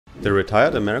The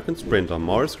retired American sprinter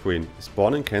Maurice Greene is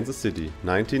born in Kansas City,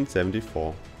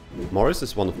 1974. Maurice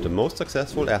is one of the most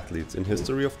successful athletes in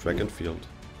history of track and field.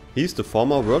 He is the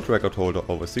former world record holder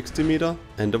over 60 meter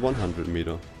and the 100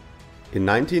 meter. In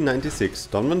 1996,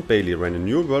 Donavan Bailey ran a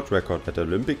new world record at the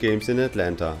Olympic Games in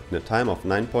Atlanta in a time of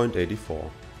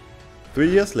 9.84. 3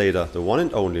 years later, the one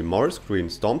and only Maurice Greene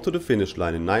stormed to the finish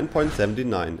line in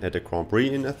 9.79 at the Grand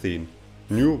Prix in Athens,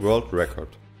 new world record.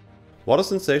 What a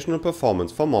sensational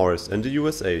performance for Maurice and the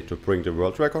USA to bring the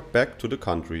world record back to the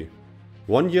country.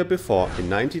 1 year before, in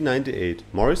 1998,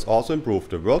 Maurice also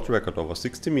improved the world record over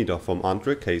 60 meter from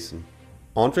Andre Kaysen.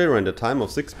 Andre ran the time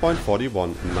of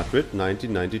 6.41 in Madrid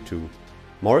 1992.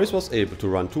 Maurice was able to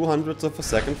run 200ths of a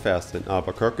second faster in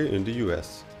Albuquerque in the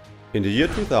US. In the year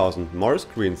 2000, Maurice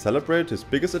Greene celebrated his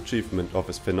biggest achievement of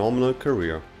his phenomenal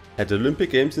career. At the Olympic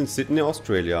Games in Sydney,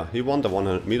 Australia, he won the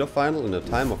 100 meter final in a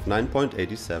time of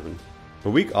 9.87. A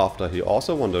week after, he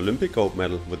also won the Olympic gold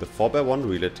medal with the 4x1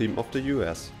 relay team of the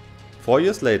US. 4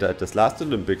 years later, at this last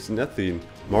Olympics in Athens,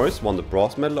 Maurice won the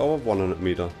bronze medal over 100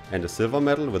 meter and the silver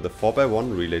medal with the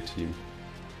 4x1 relay team.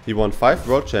 He won 5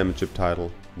 world championship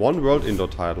titles, 1 world indoor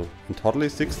title and totally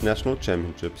 6 national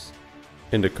championships.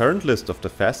 In the current list of the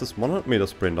fastest 100 meter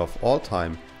sprinter of all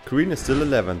time, Greene is still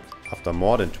 11th after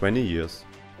more than 20 years.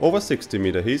 Over 60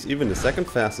 meter, he is even the second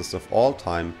fastest of all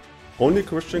time. Only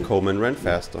Christian Coleman ran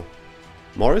faster.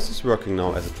 Maurice is working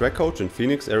now as a track coach in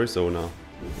Phoenix, Arizona.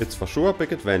 It's for sure a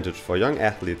big advantage for young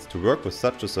athletes to work with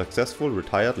such a successful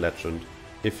retired legend.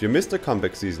 If you missed the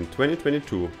comeback season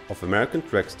 2022 of American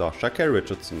track star Sha'Carri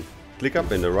Richardson, click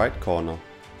up in the right corner.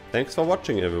 Thanks for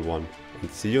watching everyone,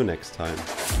 and see you next time.